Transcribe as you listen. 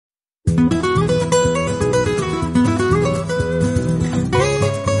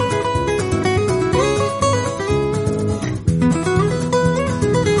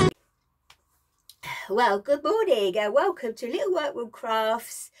Well, good morning and welcome to Little Workroom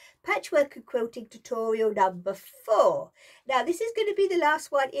Crafts Patchwork and Quilting tutorial number 4. Now this is going to be the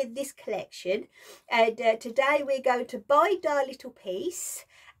last one in this collection, and today we're going to bind our little piece,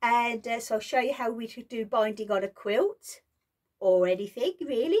 and so I'll show you how we should do binding on a quilt or anything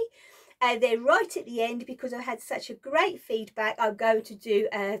really. And then right at the end, because I had such a great feedback, I'm going to do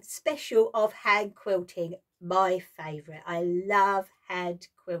a special of hand quilting, my favourite. I love hand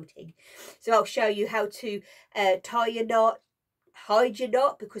quilting. So I'll show you how to tie your knot, hide your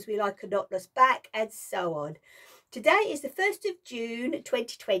knot because we like a knotless back, and so on. Today is the 1st of June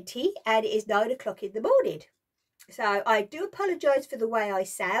 2020 and it is 9 o'clock in the morning. So I do apologise for the way I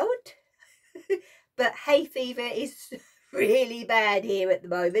sound, but hay fever is really bad here at the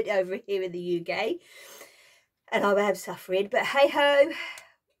moment over here in the UK, and I am suffering, but hey ho,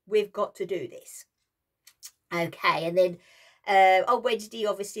 we've got to do this. Okay, and then on Wednesday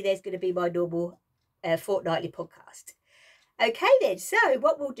obviously there's going to be my normal fortnightly podcast. Okay then, so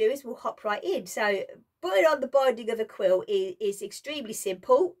what we'll do is we'll hop right in. So putting on the binding of a quilt is extremely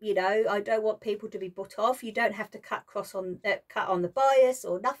simple. You know, I don't want people to be put off. You don't have to cut on the bias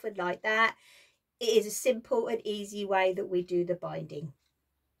or nothing like that. It is a simple and easy way that we do the binding.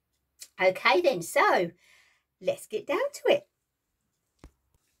 Okay then, so let's get down to it.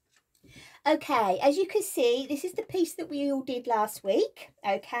 Okay, as you can see, this is the piece that we all did last week.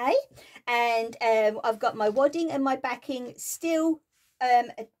 Okay, and I've got my wadding and my backing still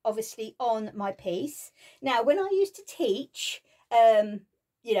obviously on my piece. Now, when I used to teach,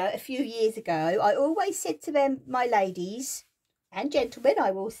 you know, a few years ago, I always said to them, my ladies and gentlemen, I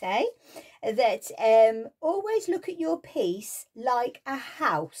will say, that always look at your piece like a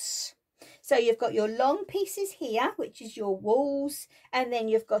house. So you've got your long pieces here, which is your walls, and then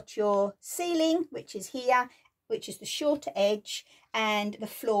you've got your ceiling, which is here, which is the shorter edge, and the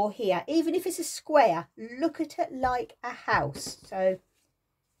floor here. Even if it's a square, look at it like a house. So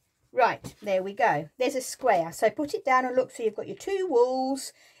right, there we go, there's a square. So put it down and look. So you've got your two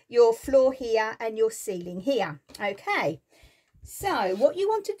walls, your floor here, and your ceiling here. Okay, so what you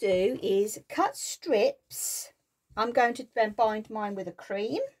want to do is cut strips. I'm going to then bind mine with a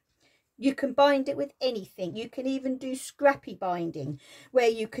cream. You can bind it with anything. You can even do scrappy binding, where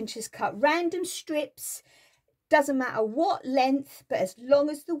you can just cut random strips. Doesn't matter what length, but as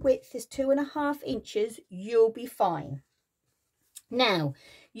long as the width is 2.5 inches, you'll be fine. Now,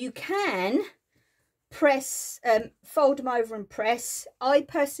 you can press, fold them over and press. I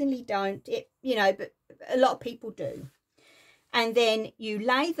personally don't, you know, but a lot of people do. And then you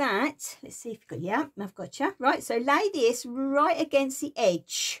lay that, let's see if you've got, yeah, I've got you. Right, so lay this right against the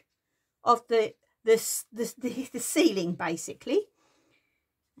edge of the ceiling, basically.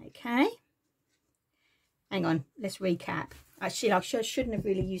 Okay, hang on, let's recap. Actually, I shouldn't have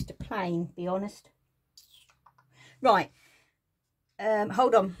really used a plane, be honest. Right,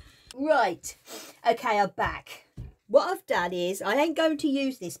 hold on. Right, okay, I'm back. What I've done is, I ain't going to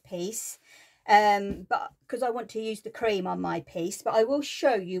use this piece, but because I want to use the cream on my piece, but I will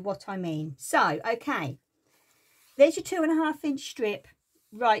show you what I mean. So, okay, there's your 2.5 inch strip,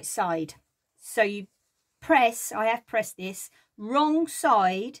 right side. So you press, I have pressed this wrong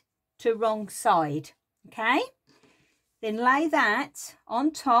side to wrong side. Okay, then lay that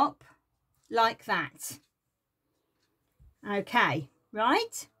on top like that. Okay,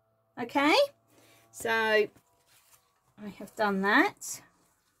 right, okay, so I have done that.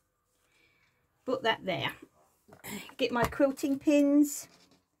 Put that there. Get my quilting pins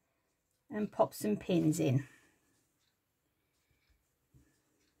and pop some pins in.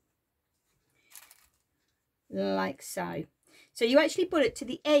 Like so. So you actually put it to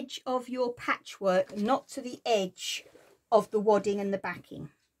the edge of your patchwork, not to the edge of the wadding and the backing.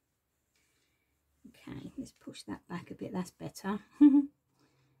 Okay, let's push that back a bit, that's better.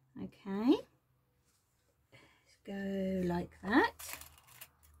 Okay, let's go like that.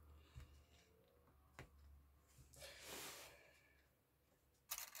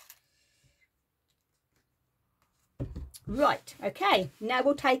 Right, okay, now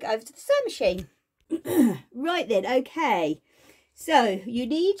we'll take it over to the sewing machine. Right then, okay, so you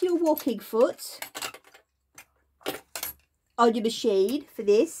need your walking foot on your machine for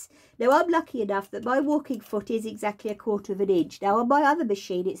this. Now I'm lucky enough that my walking foot is exactly 1/4 inch. Now on my other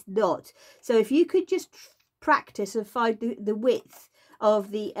machine it's not. So if you could just practice and find the width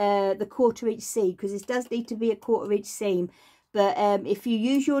of the 1/4 inch seam, because this does need to be a 1/4 inch seam. But if you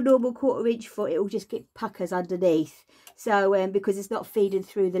use your normal 1/4 inch foot, it will just get puckers underneath. So because it's not feeding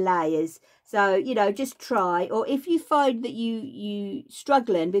through the layers. So, you know, just try. Or if you find that you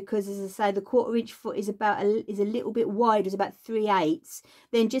struggling, because as I say, the 1/4 inch foot is is a little bit wide, it's about 3/8,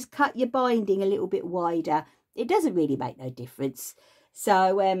 then just cut your binding a little bit wider. It doesn't really make no difference. So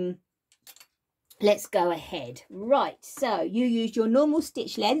let's go ahead. Right, so you use your normal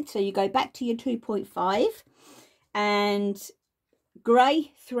stitch length, so you go back to your 2.5 and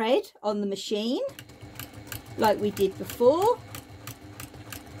grey thread on the machine like we did before,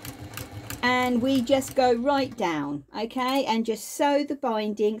 and we just go right down, okay, and just sew the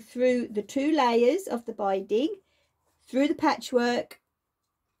binding through the 2 layers of the binding, through the patchwork,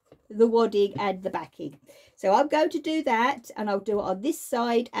 the wadding and the backing. So I'm going to do that, and I'll do it on this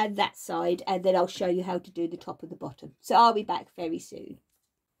side and that side, and then I'll show you how to do the top and the bottom. So I'll be back very soon.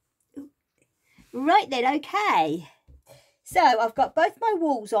 Right then, okay. So I've got both my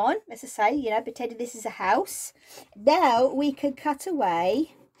walls on, as I say, you know, pretending this is a house. Now we can cut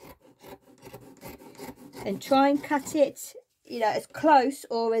away and try and cut it, you know, as close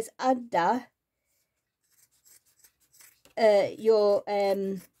or as under your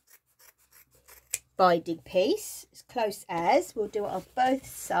binding piece, as close as. We'll do it on both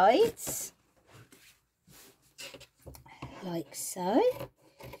sides, like so.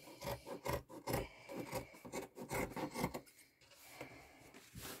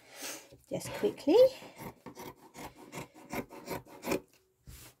 Just quickly.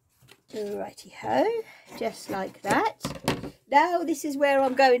 Righty ho, just like that. Now this is where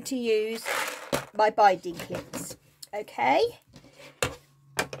I'm going to use my binding clips. Okay.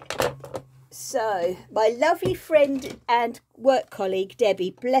 So my lovely friend and work colleague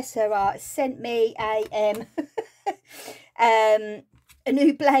Debbie, bless her heart, sent me a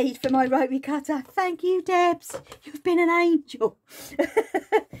new blade for my rotary cutter. Thank you, Debs. You've been an angel.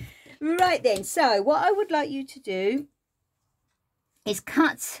 Right then, so what I would like you to do is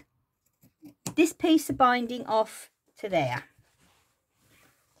cut this piece of binding off to there.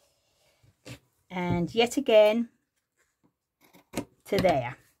 And yet again to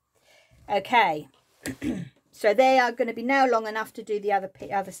there. Okay. So they are going to be now long enough to do the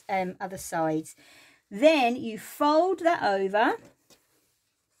other sides. Then you fold that over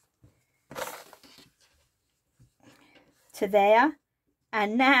to there.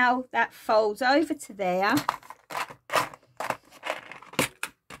 And now that folds over to there,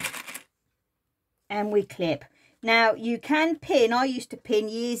 and we clip. Now you can pin. I used to pin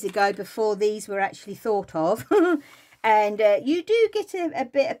years ago before these were actually thought of. And you do get a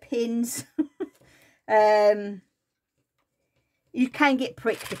bit of pins. You can get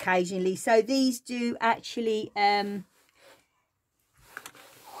pricked occasionally. So these do actually,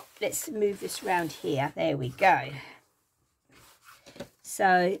 let's move this round here. There we go.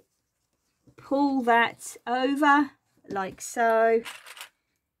 So pull that over like so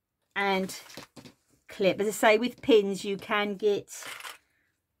and clip. As I say, with pins you can get,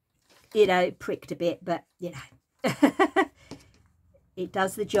 you know, pricked a bit, but you know, it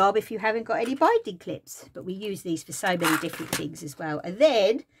does the job if you haven't got any binding clips. But we use these for so many different things as well. And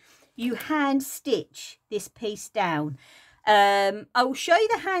then you hand stitch this piece down. I will show you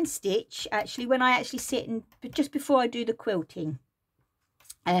the hand stitch actually when I actually sit and just before I do the quilting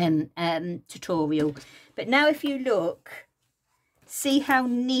tutorial. But now if you look, see how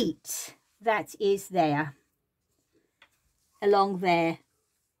neat that is there, along there.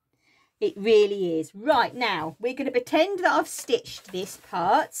 It really is. Right, now we're going to pretend that I've stitched this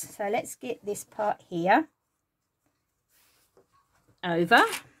part. So let's get this part here over,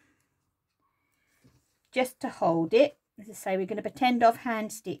 just to hold it. As I say, we're going to pretend I've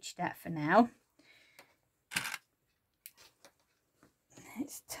hand stitched that for now.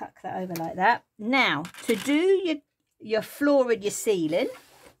 Let's tuck that over like that. Now, to do your floor and your ceiling,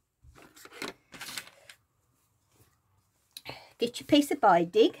 get your piece of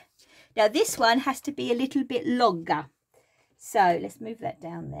binding. Now, this one has to be a little bit longer. So, let's move that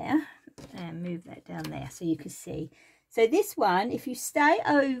down there and move that down there so you can see. So, this one, if you start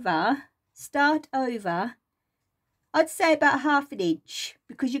over, I'd say about 1/2 inch,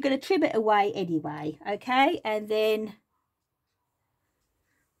 because you're going to trim it away anyway, okay? And then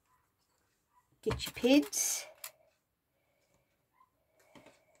get your pins,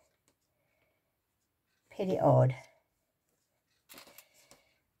 pin it on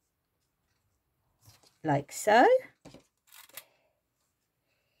like so.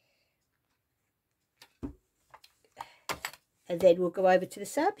 And then we'll go over to the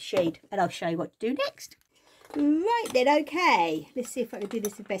sewing machine and I'll show you what to do next. Right then, okay, let's see if I can do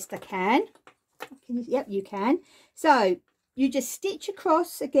this the best I can. Yep, you can. So you just stitch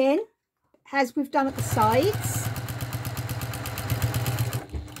across again, as we've done at the sides,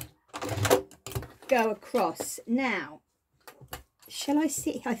 go across. Now, shall I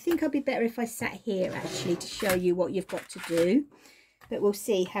sit? I think I'll be better if I sat here actually to show you what you've got to do, but we'll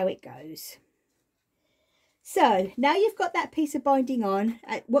see how it goes. So now you've got that piece of binding on,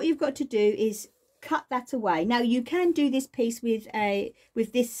 what you've got to do is cut that away. Now you can do this piece with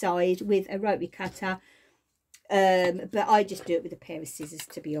this side with a rotary cutter, but I just do it with a pair of scissors,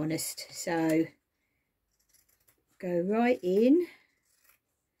 to be honest. So go right in,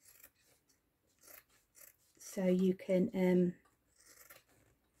 so you can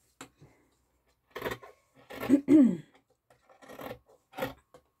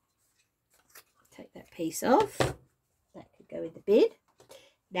take that piece off. That could go in the bin.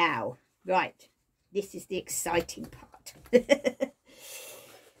 Now, right, this is the exciting part.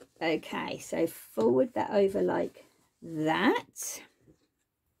 Okay, so forward that over like that.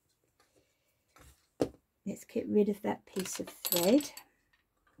 Let's get rid of that piece of thread,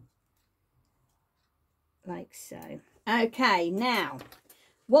 like so. Okay, now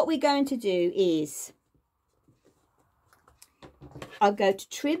what we're going to do is I'll go to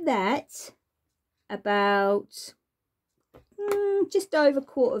trim that about just over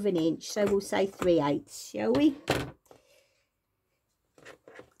 1/4 of an inch, so we'll say 3/8, shall we?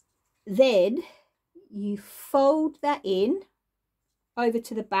 Then you fold that in over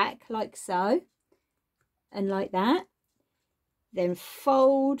to the back like so, and like that. Then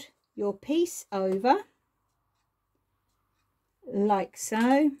fold your piece over like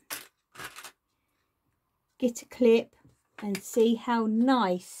so. Get a clip and see how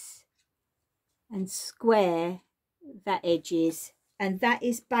nice and square that edge is. And that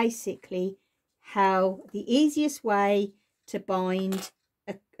is basically how the easiest way to bind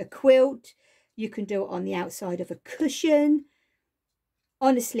a quilt. You can do it on the outside of a cushion.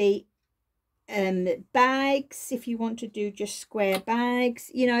 Honestly, bags, if you want to do just square bags,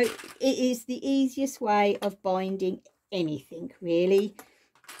 you know, it is the easiest way of binding anything, really.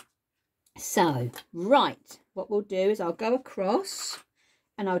 So, right, what we'll do is I'll go across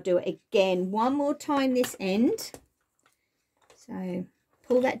and I'll do it again one more time this end. So,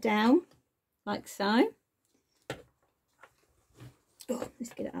 pull that down like so. Oh,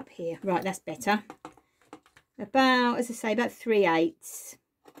 let's get it up here. Right, that's better. About, as I say, about 3/8.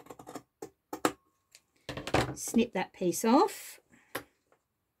 Snip that piece off.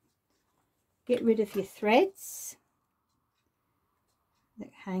 Get rid of your threads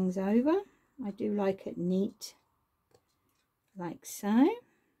that hangs over. I do like it neat, like so.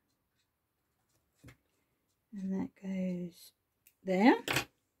 And that goes there.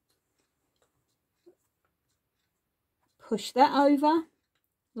 Push that over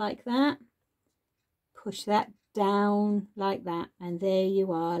like that. Push that down like that. And there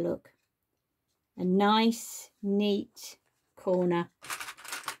you are, look. A nice, neat corner.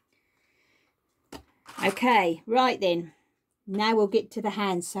 Okay, right then. Now we'll get to the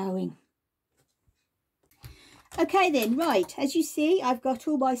hand sewing. Okay then, right. As you see, I've got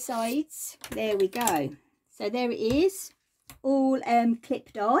all my sides. There we go. So there it is. All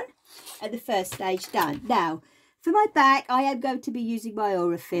clipped on at the first stage done. Now, for my back, I am going to be using my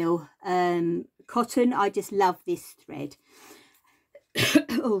Aurifil cotton. I just love this thread.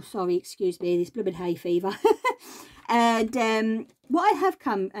 Oh, sorry, excuse me, this blooming hay fever. And what I have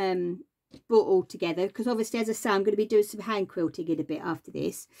brought all together, because obviously, as I say, I'm going to be doing some hand quilting in a bit after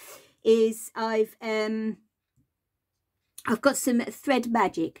this, is I've got some thread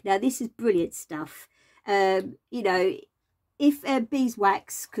magic. Now, this is brilliant stuff. You know, if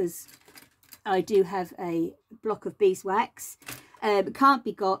beeswax, because I do have a block of beeswax, can't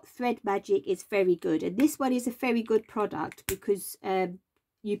be got, thread magic is very good. And this one is a very good product because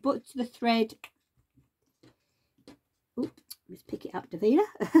you put the thread, oops, let's pick it up, Davina.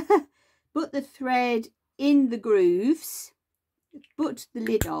 Put the thread in the grooves, put the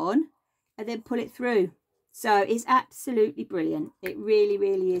lid on, and then pull it through. So it's absolutely brilliant. It really,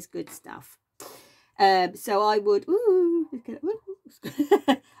 really is good stuff. So I would,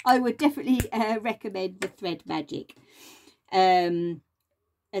 I would definitely recommend the thread magic. As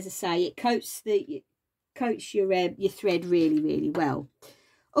I say, it coats your thread really, really well.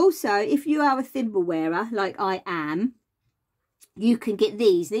 Also, if you are a thimble wearer like I am, you can get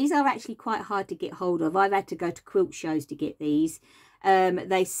these. These are actually quite hard to get hold of. I've had to go to quilt shows to get these.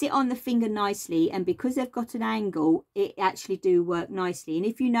 They sit on the finger nicely, and because they've got an angle, it actually do work nicely. And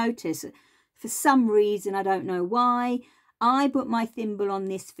if you notice, for some reason, I don't know why, I put my thimble on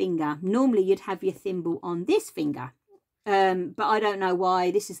this finger. Normally you'd have your thimble on this finger, but I don't know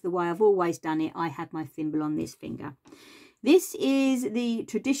why. This is the way I've always done it. I had my thimble on this finger. This is the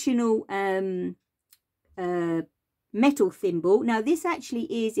traditional metal thimble. Now this actually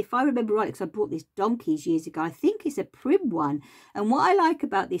is, if I remember right, because I bought this donkeys years ago, I think it's a prim one. And what I like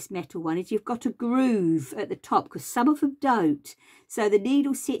about this metal one is you've got a groove at the top, because some of them don't. So the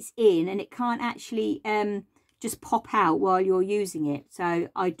needle sits in and it can't actually just pop out while you're using it. So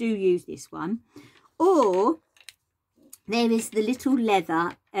I do use this one. Or there is the little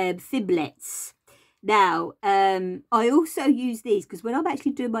leather thimblets. Now, I also use these because when I'm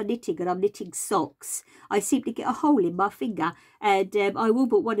actually doing my knitting and I'm knitting socks, I seem to get a hole in my finger, and I will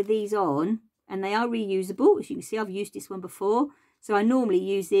put one of these on, and they are reusable. As you can see, I've used this one before, so I normally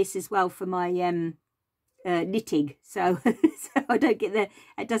use this as well for my knitting, so so I don't get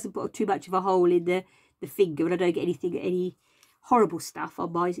it doesn't put too much of a hole in the finger, and I don't get any horrible stuff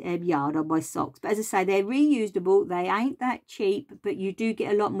on my yarn, on my socks. But as I say, they're reusable. They ain't that cheap, but you do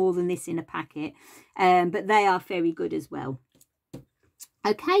get a lot more than this in a packet. But they are very good as well.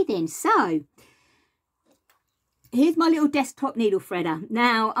 Okay then, so here's my little desktop needle threader.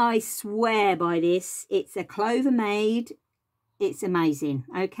 Now I swear by this. It's a Clover made. It's amazing.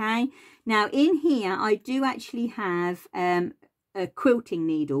 Okay, now in here I do actually have a quilting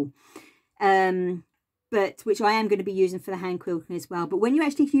needle, but which I am going to be using for the hand quilting as well. But when you're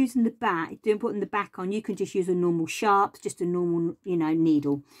actually using the back, putting the back on, you can just use a normal sharp, just a normal, you know,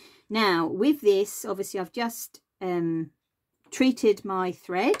 needle. Now with this, obviously I've just treated my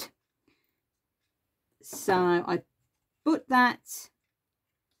thread. So I put the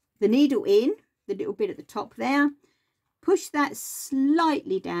needle in, the little bit at the top there, push that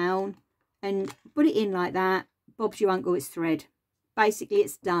slightly down and put it in like that. Bob's your uncle, it's thread. Basically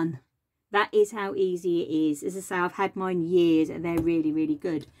it's done. That is how easy it is. As I say, I've had mine years and they're really, really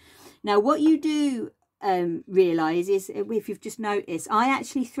good. Now, what you do realise is, if you've just noticed, I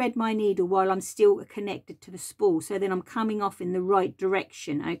actually thread my needle while I'm still connected to the spool. So then I'm coming off in the right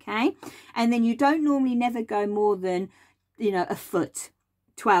direction, okay? And then you don't normally never go more than, you know, a foot,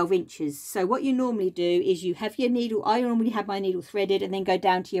 12 inches. So what you normally do is you have your needle, I normally have my needle threaded and then go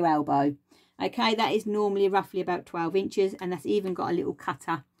down to your elbow. Okay, that is normally roughly about 12 inches. And that's even got a little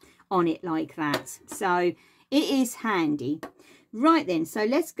cutter on it like that, so it is handy. Right then, so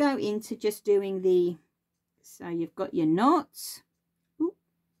let's go into just doing the, so you've got your knots. Ooh,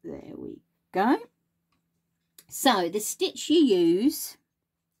 there we go. So the stitch you use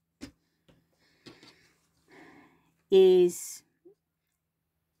is,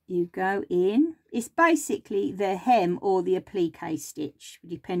 you go in, it's basically the hem or the applique stitch,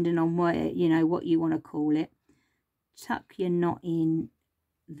 depending on what, you know, what you want to call it. Tuck your knot in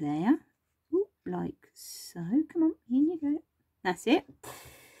there. Ooh, like so. Come on, in you go. That's it.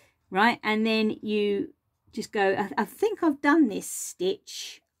 Right, and then you just go, I think I've done this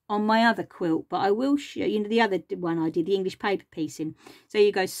stitch on my other quilt, but I will show you, the other one I did, the English paper piecing. So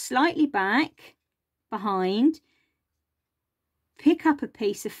you go slightly back, behind, pick up a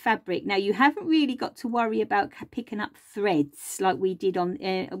piece of fabric. Now you haven't really got to worry about picking up threads like we did on,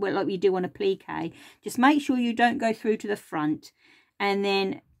 like we do on applique. Just make sure you don't go through to the front. And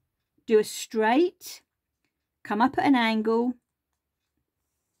then do a straight, come up at an angle,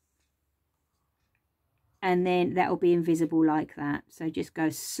 and then that will be invisible like that. So just go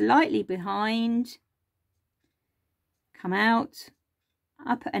slightly behind, come out,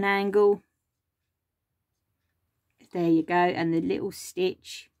 up at an angle. There you go, and the little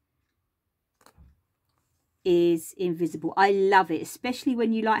stitch is invisible. I love it, especially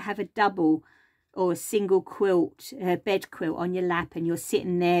when you like have a double or a single quilt, bed quilt on your lap, and you're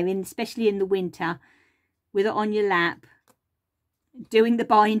sitting there, especially in the winter, with it on your lap, doing the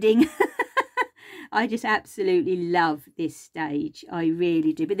binding. I just absolutely love this stage. I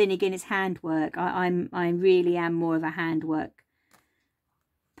really do. But then again, it's handwork. I really am more of a handwork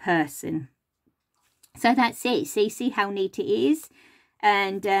person. So that's it. See how neat it is.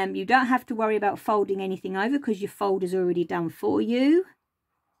 And you don't have to worry about folding anything over because your folder's already done for you.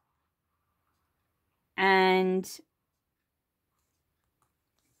 And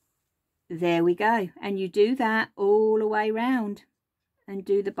there we go. And you do that all the way round and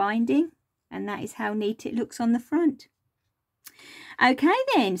do the binding. And that is how neat it looks on the front. Okay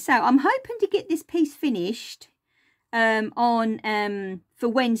then, so I'm hoping to get this piece finished for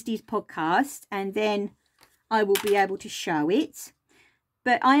Wednesday's podcast, and then I will be able to show it.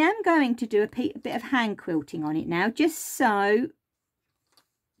 But I am going to do a bit of hand quilting on it now, just so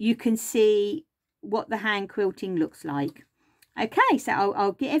you can see what the hand quilting looks like. Okay, so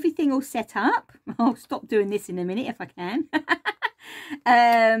I'll get everything all set up. I'll stop doing this in a minute if I can.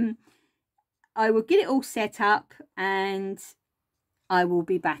 I will get it all set up and I will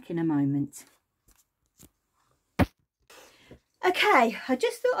be back in a moment. Okay, I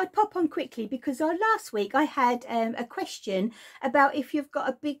just thought I'd pop on quickly because last week I had a question about if you've got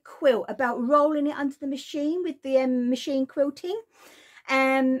a big quilt, about rolling it under the machine with the machine quilting,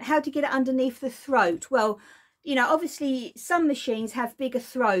 how to get it underneath the throat. Well, you know, obviously some machines have bigger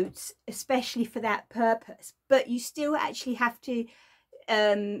throats, especially for that purpose, but you still actually have to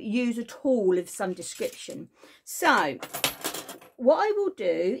use a tool of some description. So what I will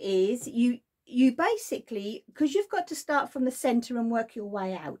do is you basically, because you've got to start from the center and work your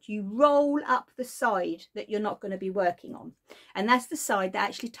way out, you roll up the side that you're not going to be working on, and that's the side that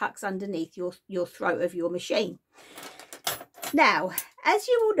actually tucks underneath your throat of your machine. Now, as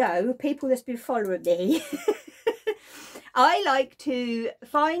you all know, people that's been following me, I like to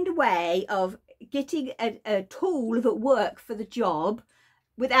find a way of getting a tool that works for the job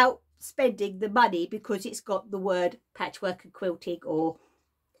without spending the money, because it's got the word patchwork and quilting or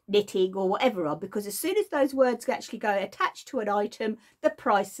knitting or whatever on, because as soon as those words actually go attached to an item, the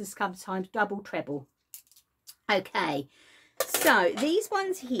price is sometimes double, treble. Okay, so these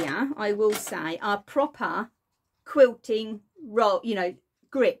ones here, I will say, are proper quilting roll, you know,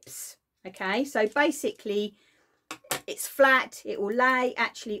 grips. Okay, so basically it's flat, it will lay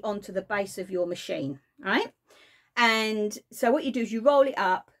actually onto the base of your machine, right? And so what you do is you roll it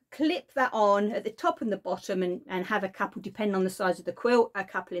up, clip that on at the top and the bottom, and have a couple, depending on the size of the quilt, a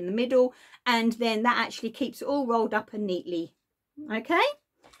couple in the middle, and then that actually keeps it all rolled up and neatly. Okay,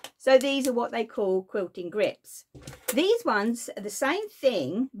 so these are what they call quilting grips. These ones are the same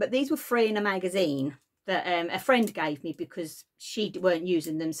thing, but these were free in a magazine that a friend gave me because she weren't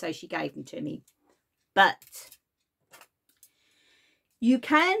using them, so she gave them to me. But you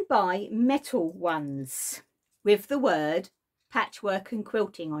can buy metal ones with the word patchwork and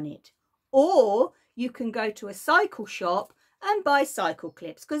quilting on it, or you can go to a cycle shop and buy cycle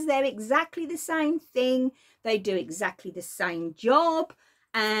clips, because they're exactly the same thing, they do exactly the same job,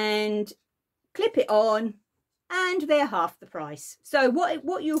 and clip it on and they're half the price. So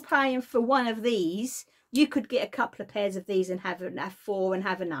what you're paying for one of these, you could get a couple of pairs of these and have 4 and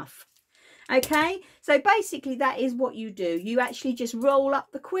have enough. Okay, so basically that is what you do. You actually just roll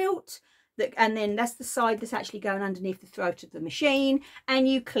up the quilt, and then that's the side that's actually going underneath the throat of the machine, and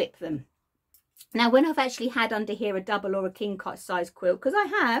you clip them. Now, when I've actually had under here a double or a king size quilt, because I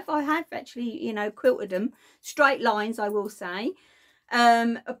have actually, you know, quilted them straight lines, I will say,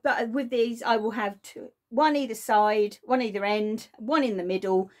 but with these I will have 2, one either side, one either end, one in the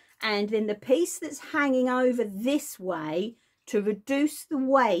middle, and then the piece that's hanging over this way, to reduce the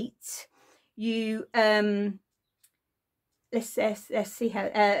weight, you let's see how,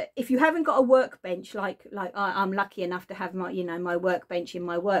 if you haven't got a workbench, like I'm lucky enough to have my, you know, my workbench in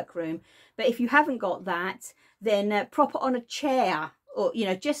my workroom, but if you haven't got that, then prop it on a chair, or, you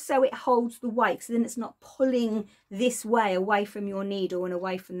know, just so it holds the weight, so then it's not pulling this way away from your needle and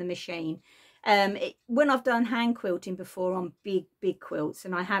away from the machine. When I've done hand quilting before on big quilts,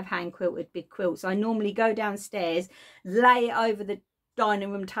 and I have hand quilted big quilts, I normally go downstairs, lay it over the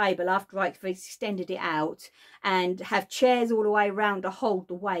dining room table after I've extended it out, and have chairs all the way around to hold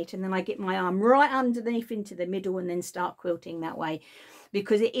the weight, and then I get my arm right underneath into the middle and then start quilting that way,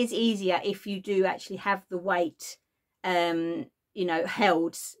 because it is easier if you do actually have the weight you know,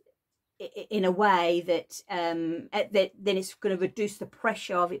 held in a way that then it's going to reduce the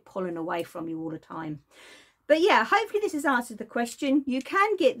pressure of it pulling away from you all the time. But yeah, hopefully this has answered the question. You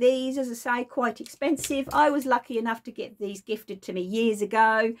can get these, as I say, quite expensive. I was lucky enough to get these gifted to me years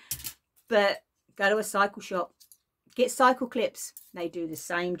ago, but go to a cycle shop, get cycle clips, they do the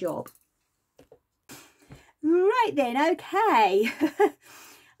same job. Right then, okay.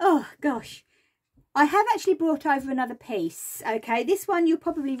 Oh gosh, I have actually brought over another piece. Okay, this one you'll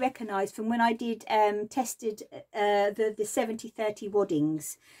probably recognise from when I did tested the 70-30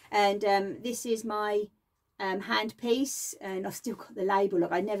 waddings, and this is my hand piece, and I've still got the label.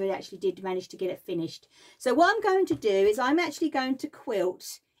 Look, I never actually did manage to get it finished. So what I'm going to do is I'm actually going to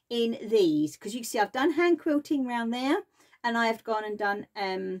quilt in these, because you can see I've done hand quilting around there, and I have gone and done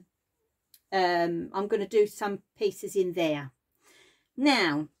I'm going to do some pieces in there.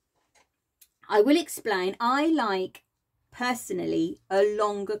 Now I will explain. I like personally a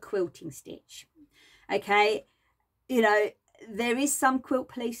longer quilting stitch. Okay, you know, there is some quilt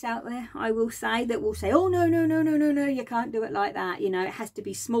police out there, I will say, that will say, oh no, you can't do it like that, you know, it has to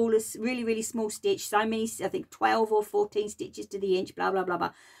be smallest, really small stitch, so many, I think 12 or 14 stitches to the inch, blah blah blah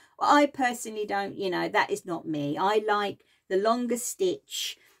blah. Well, I personally don't, you know, that is not me. I like the longer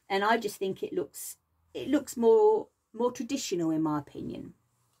stitch, and I just think it looks more traditional, in my opinion.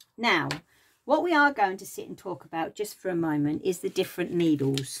 Now what we are going to sit and talk about just for a moment is the different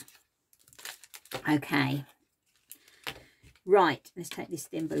needles. Okay, Right, let's take this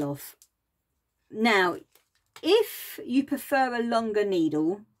thimble off. Now, if you prefer a longer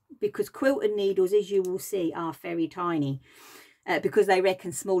needle, because quilted needles, as you will see, are very tiny, because they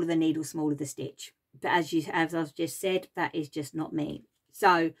reckon smaller the needle, smaller the stitch. But as I've just said, that is just not me.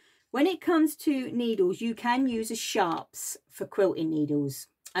 So when it comes to needles, you can use a sharps for quilting needles.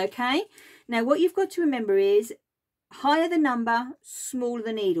 Okay, now what you've got to remember is higher the number, smaller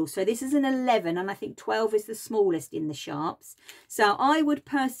the needle. So this is an 11, and I think 12 is the smallest in the sharps. So I would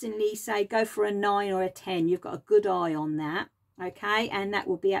personally say go for a 9 or a 10. You've got a good eye on that. Okay, and that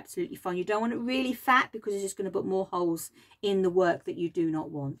will be absolutely fine. You don't want it really fat because it's just going to put more holes in the work that you do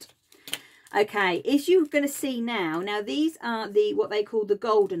not want. Okay, as you're going to see now these are what they call the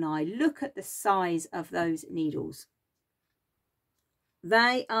golden eye. Look at the size of those needles.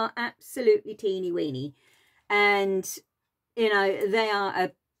 They are absolutely teeny weeny. And, you know, they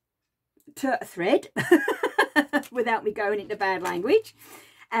are a thread, without me going into bad language.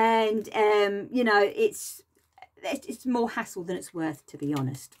 And, you know, it's more hassle than it's worth, to be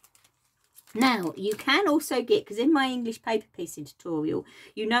honest. Now, you can also get, because in my English paper piecing tutorial,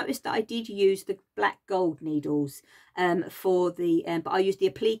 you noticed that I did use the black gold needles for the, but I used the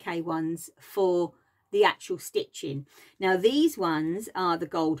applique ones for the actual stitching. Now, these ones are the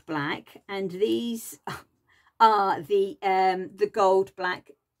gold black, and these are the gold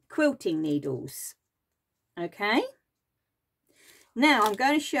black quilting needles. Okay, now I'm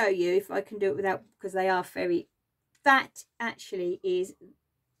going to show you if I can do it without, because they are very, that actually is,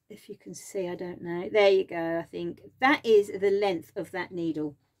 if you can see, I don't know, there you go. I think that is the length of that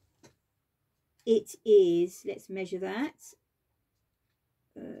needle. It is, let's measure that,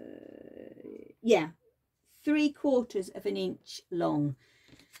 yeah, 3/4 of an inch long.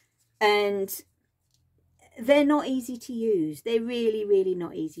 And they're not easy to use. They're really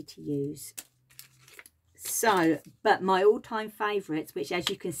not easy to use. So, but my all-time favorites, which as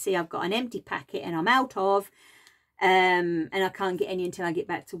you can see I've got an empty packet and I'm out of, and I can't get any until I get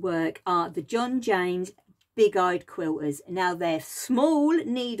back to work, are the John James big-eyed quilters. Now they're small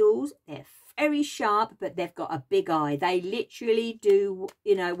needles, they're very sharp, but they've got a big eye. They literally do,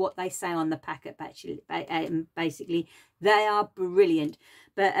 you know, what they say on the packet. Basically, they are brilliant.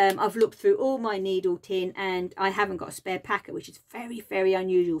 But I've looked through all my needle tin and I haven't got a spare packet, which is very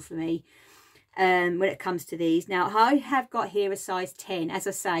unusual for me when it comes to these. Now, I have got here a size 10. As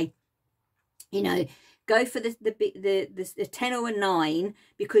I say, you know, go for the 10 or a 9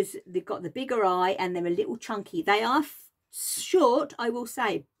 because they've got the bigger eye and they're a little chunky. They are short, I will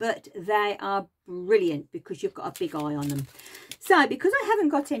say, but they are brilliant because you've got a big eye on them. So because I haven't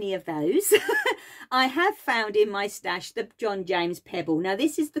got any of those, I have found in my stash the John James Pebble. Now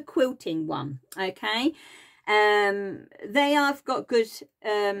this is the quilting one. Okay, they have got good,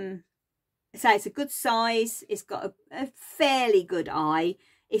 so it's a good size. It's got a fairly good eye.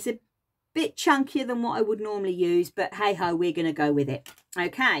 It's a bit chunkier than what I would normally use, but hey ho, we're going to go with it.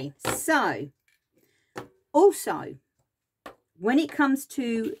 Okay, so also when it comes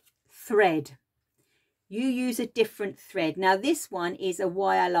to thread, you use a different thread. Now this one is a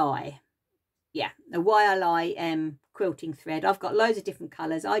YLI. Yeah, a YLI quilting thread. I've got loads of different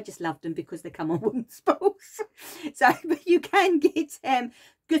colours. I just love them because they come on wooden spools. So, but you can get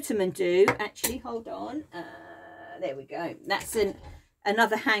Gutermann do. Actually, hold on. There we go. That's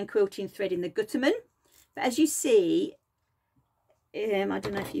another hand quilting thread in the Gutermann. But as you see, I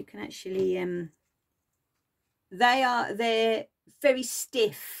don't know if you can actually, they're very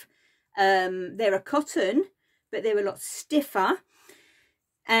stiff. They're a cotton, but they're a lot stiffer.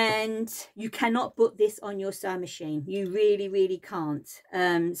 And you cannot put this on your sewing machine. You really can't.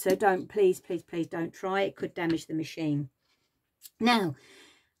 So don't, please don't try. It could damage the machine. Now,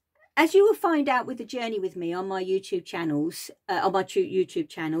 as you will find out with the journey with me on my YouTube channels, on my YouTube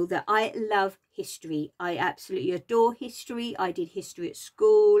channel, that I love history. I absolutely adore history. I did history at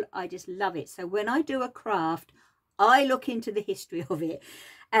school. I just love it. So when I do a craft, I look into the history of it.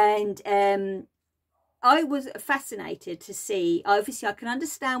 And I was fascinated to see, obviously I can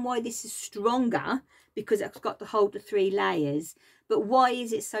understand why this is stronger because it's got to hold the 3 layers, but why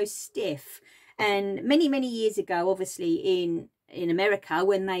is it so stiff? And many years ago, obviously in America,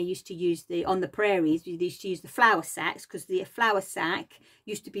 when they used to use on the prairies, they used to use the flour sacks, because the flour sack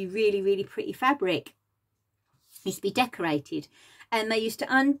used to be really pretty fabric. It used to be decorated, and they used to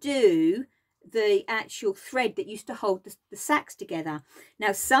undo the actual thread that used to hold the sacks together.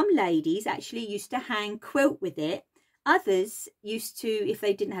 Now some ladies actually used to hand quilt with it. Others used to, if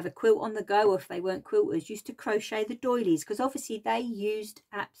they didn't have a quilt on the go, or if they weren't quilters, used to crochet the doilies, because obviously they used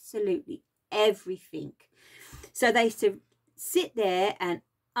absolutely everything. So they used to sit there and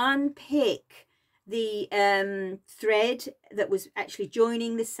unpick the thread that was actually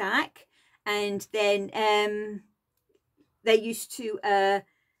joining the sack, and then they used to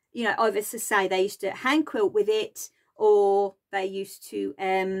you know, either to say they used to hand quilt with it, or they used to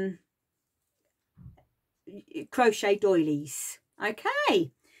crochet doilies.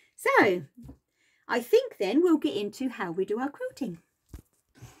 Okay, so I think then we'll get into how we do our quilting.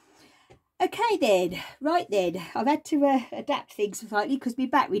 Okay then, right then, I've had to adapt things slightly because my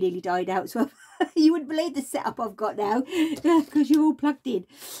battery nearly died out, so you wouldn't believe the setup I've got now because you're all plugged in.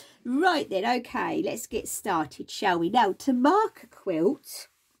 Right then, okay, let's get started, shall we? Now, to mark a quilt,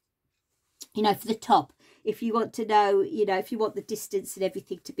 you know, for the top, if you want to know, you know, if you want the distance and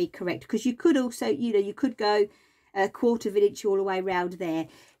everything to be correct, because you could also, you know, you could go a 1/4 of an inch all the way around there.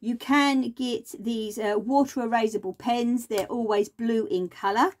 You can get these water erasable pens. They're always blue in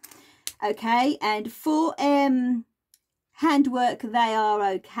colour. Okay, and for handwork they are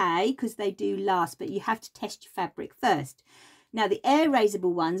okay because they do last, but you have to test your fabric first. Now the air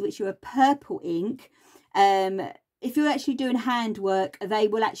erasable ones, which are a purple ink, if you're actually doing handwork, they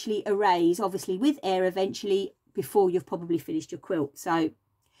will actually erase, obviously with air eventually, before you've probably finished your quilt. So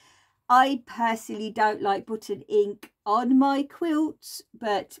I personally don't like putting ink on my quilts,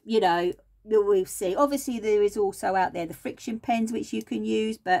 but you know, we'll see. Obviously there is also out there the friction pens which you can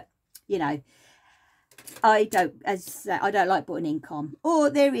use, but you know, I don't like putting ink on. Or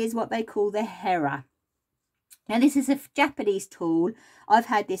there is what they call the Hera. Now this is a Japanese tool. I've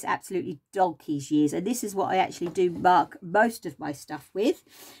had this absolutely donkey's years, and this is what I actually do mark most of my stuff with.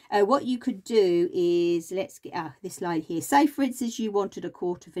 What you could do is, let's get this line here. Say for instance you wanted a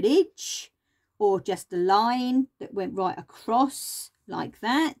 1/4 of an inch, or just a line that went right across like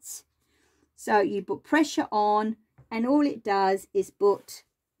that. So you put pressure on, and all it does is put,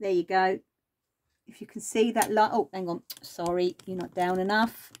 there you go. If you can see that line, oh, hang on, sorry, you're not down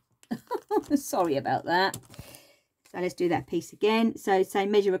enough. Sorry about that. So let's do that piece again. So say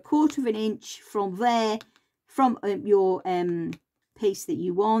measure a 1/4 of an inch from there, from your piece that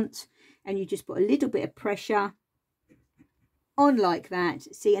you want, and you just put a little bit of pressure on like that,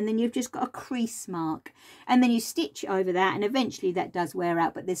 see, and then you've just got a crease mark, and then you stitch over that, and eventually that does wear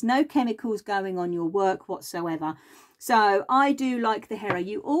out, but there's no chemicals going on your work whatsoever. So I do like the Hera.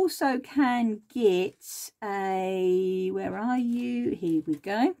 You also can get a, where are you, here we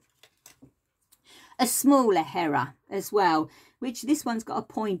go, a smaller Hera as well, which this one's got a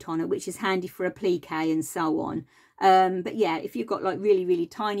point on it, which is handy for applique and so on. But yeah, if you've got like really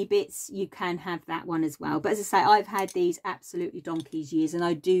tiny bits, you can have that one as well. But as I say, I've had these absolutely donkey's years, and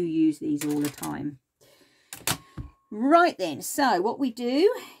I do use these all the time. Right then, so what we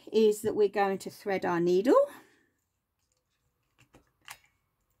do is that we're going to thread our needle.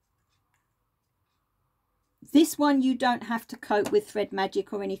 This one you don't have to coat with Thread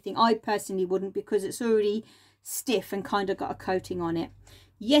Magic or anything. I personally wouldn't, because it's already stiff and kind of got a coating on it.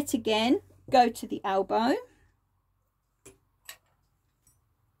 Yet again, go to the elbow.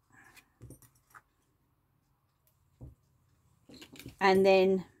 And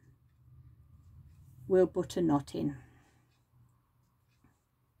then we'll put a knot in.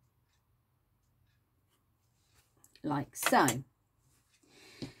 Like so.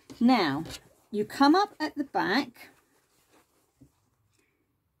 Now, you come up at the back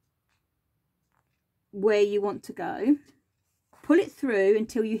where you want to go, pull it through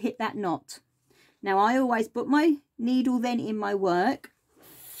until you hit that knot. Now I always put my needle then in my work,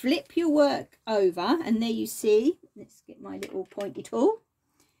 flip your work over, and there you see, let's get my little pointy tool,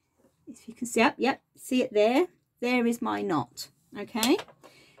 if you can see up, yep, see it there, there is my knot, okay,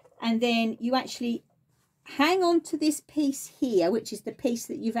 and then you actually hang on to this piece here, which is the piece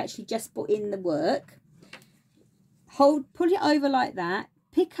that you've actually just put in the work, hold, pull it over like that,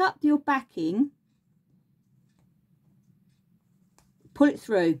 pick up your backing, pull it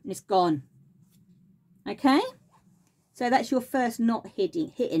through, and it's gone. Okay, so that's your first knot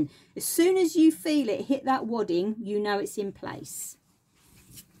hitting. As soon as you feel it hit that wadding, you know it's in place.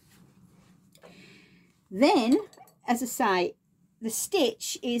 Then, as I say, the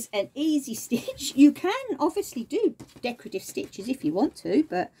stitch is an easy stitch. You can obviously do decorative stitches if you want to,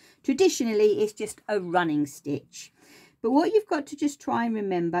 but traditionally it's just a running stitch. But what you've got to just try and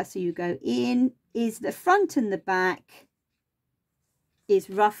remember, so you go in, is the front and the back is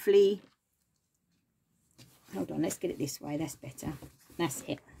roughly, hold on, let's get it this way, that's better, that's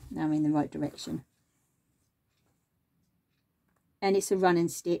it, now I'm in the right direction, and it's a running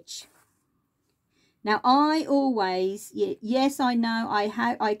stitch. Now I always, yes, I know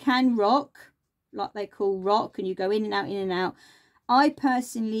I can rock, like they call rock, and you go in and out, in and out. I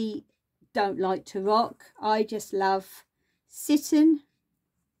personally don't like to rock. I just love sitting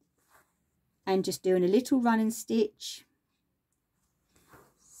and just doing a little run and stitch.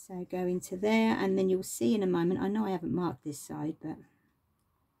 So go into there, and then you'll see in a moment, I know I haven't marked this side, but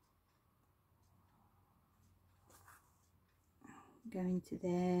go into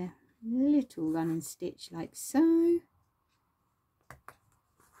there, little run and stitch like so.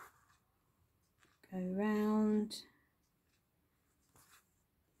 Go round.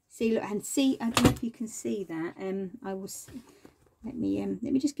 See, look, and see, I don't know if you can see that. I will let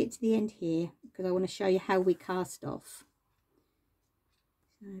me just get to the end here, because I want to show you how we cast off.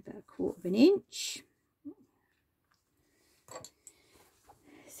 So about 1/4 of an inch.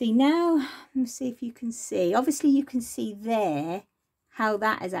 See now, let's see if you can see. Obviously you can see there how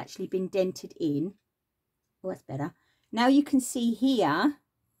that has actually been dented in. Oh, that's better. Now you can see here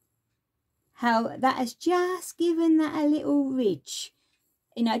how that has just given that a little ridge.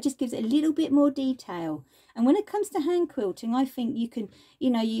 You know, it just gives it a little bit more detail. And when it comes to hand quilting, I think you can, you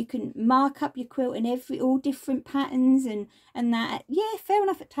know, you can mark up your quilt in all different patterns and that. Yeah, fair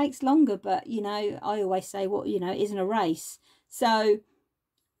enough, it takes longer, but you know, I always say, what, you know, it isn't a race. So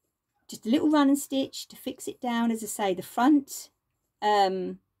just a little run and stitch to fix it down, as I say, the front,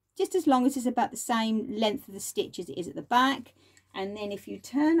 just as long as it's about the same length of the stitch as it is at the back. And then if you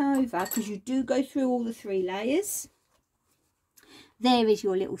turn over, because you do go through all the 3 layers, there is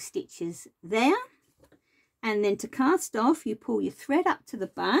your little stitches there. And then to cast off, you pull your thread up to the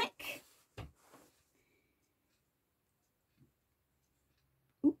back.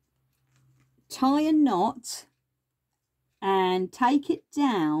 Tie a knot and take it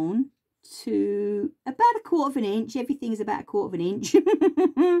down to about 1/4 of an inch. Everything is about 1/4 of an inch.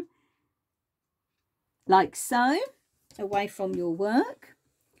 Like so, away from your work.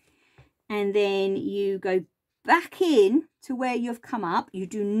 And then you go back in to where you've come up. You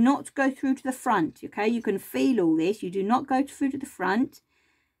do not go through to the front, okay? You can feel all this. You do not go through to the front.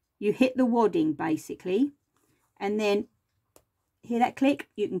 You hit the wadding basically, and then hear that click,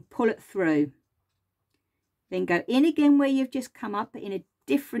 you can pull it through. Then go in again where you've just come up, but in a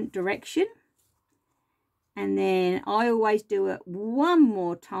different direction. And then I always do it one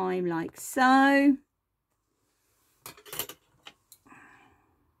more time like so.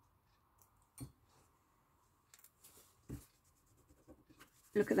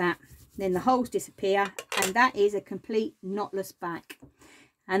 Look at that. Then the holes disappear, and that is a complete knotless back.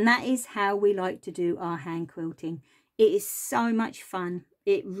 And that is how we like to do our hand quilting. It is so much fun.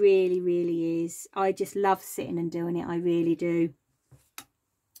 It really, really is. I just love sitting and doing it. I really do.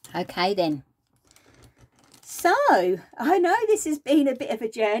 Okay then. So I know this has been a bit of a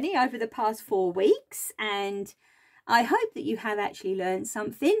journey over the past 4 weeks, and I hope that you have actually learned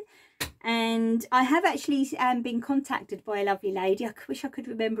something. And I have actually been contacted by a lovely lady, I wish I could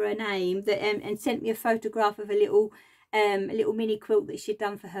remember her name, that and sent me a photograph of a little mini quilt that she'd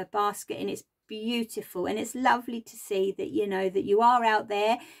done for her basket, and it's beautiful, and it's lovely to see that, you know, that you are out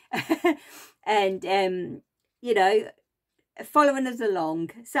there and you know, following us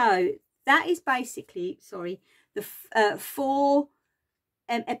along. So that is basically, sorry, the 4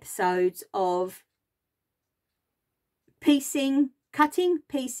 episodes of piecing, cutting,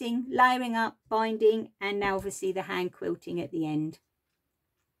 piecing, layering up, binding, and now obviously the hand quilting at the end.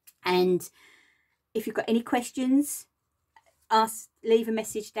 And if you've got any questions, leave a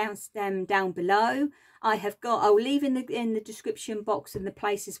message down below. I'll leave in the description box and the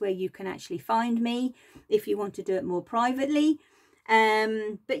places where you can actually find me if you want to do it more privately.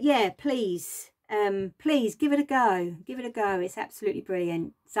 But yeah, please give it a go. Give it a go. It's absolutely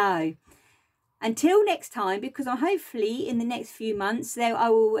brilliant. So until next time, because I'm hopefully in the next few months there, I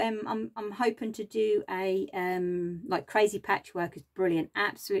will. I'm hoping to do a like crazy patchwork is brilliant,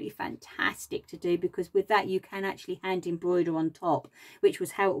 absolutely fantastic to do, because with that you can actually hand embroider on top, which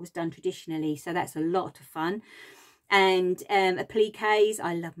was how it was done traditionally. So that's a lot of fun. And appliques,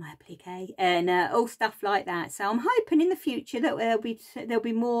 I love my applique, and all stuff like that. So I'm hoping in the future that there'll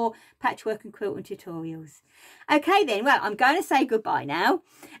be more patchwork and quilting tutorials. Okay then, well, I'm going to say goodbye now,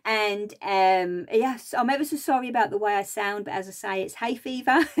 and yes, I'm ever so sorry about the way I sound, but as I say, it's hay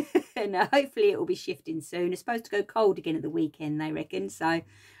fever and hopefully it will be shifting soon. It's supposed to go cold again at the weekend, they reckon, so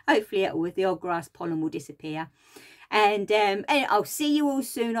hopefully with the old grass pollen will disappear. And I'll see you all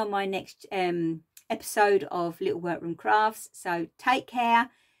soon on my next episode of Little Workroom Crafts. So take care,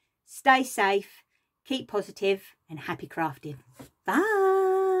 stay safe, keep positive, and happy crafting.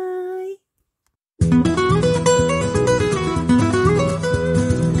 Bye.